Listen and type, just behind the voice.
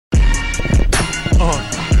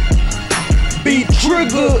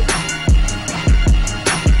Triggablck.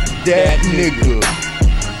 That nigga.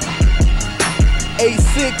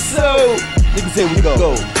 860. Niggas say we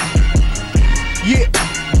go. Yeah.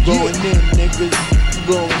 Going in, niggas.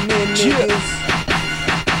 Going in, niggas.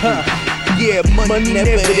 Huh. Yeah, money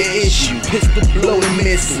never the issue. Pistol blowing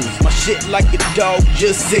missiles. My shit like a dog,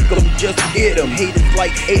 just sick 'em, just get 'em. Haters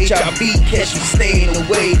like HIV, catch me staying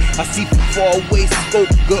away. I see from far away, scope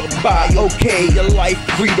goodbye. Okay, your life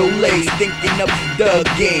Frito-Lay, thinking up the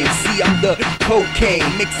game. See, I'm the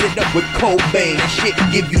cocaine, mix it up with Cobain. That shit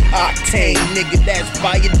give you octane, nigga. That's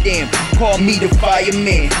fire, damn. Call me the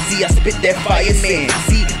fireman. See, I spit that fireman.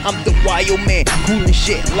 See, I'm the wild man, coolin'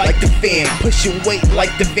 shit like the fan, pushing weight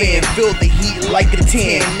like the van, feel the heat like a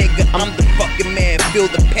 10, nigga. I'm the fucking man, feel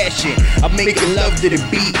the passion. I'm making love to the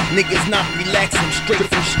beat, niggas not relaxing, straight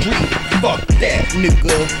from street. Fuck that,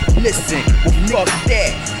 nigga. Listen, well fuck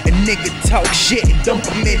that. A nigga talk shit, dump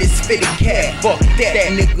him in his fitted cat. Fuck that,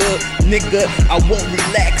 nigga. I won't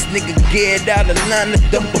relax, nigga. Get out of line,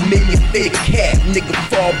 dump him in your fitted cat, nigga.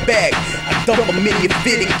 Fall back, I dump him in your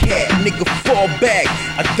fitted cat, nigga. Fall back,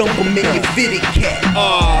 I dump him in your fitted cat.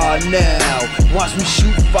 Now watch me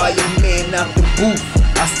shoot fireman out the booth.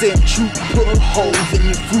 I send troop, put holes in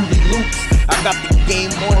your Fruity Loops. I got the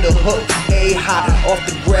game on the hook, stay high off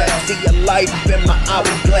the grass. See your life in my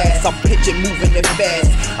hourglass. I'm pitching, moving it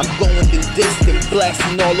fast. I'm going the distance,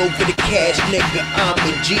 blasting all over the cash, nigga. I'm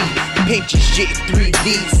a G. Paint your shit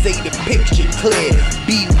 3D, say the picture clear.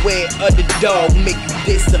 Beware of the dog, make you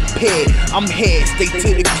disappear. I'm here, stay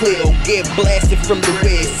to the clear, or get blasted from the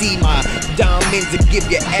rear. See my diamonds and give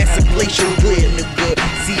your ass a glacial clear, nigga.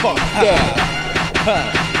 See, fuck that.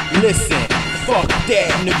 Listen, fuck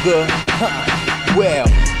that, nigga. Well,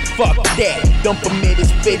 fuck that. Dump him in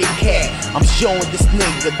his fitted cat. I'm showing this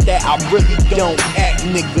nigga that I really don't act,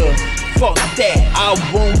 nigga. Fuck that, I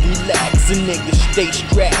won't relax. A nigga stay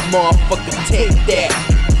strapped, motherfucker, take that.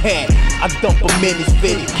 I dump him in his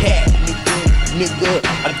fitted cat, nigga.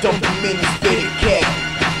 I dump him in his fitted cat,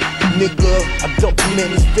 nigga. I dump him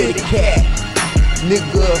in his fitted cat,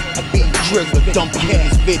 nigga. I be Triggablck, dump him in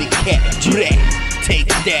his fitted cat. Take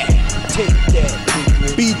that, nigga.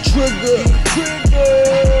 Be Triggablck,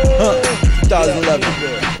 2011.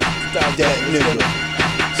 That nigga.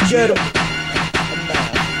 Get him.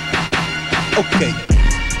 Okay.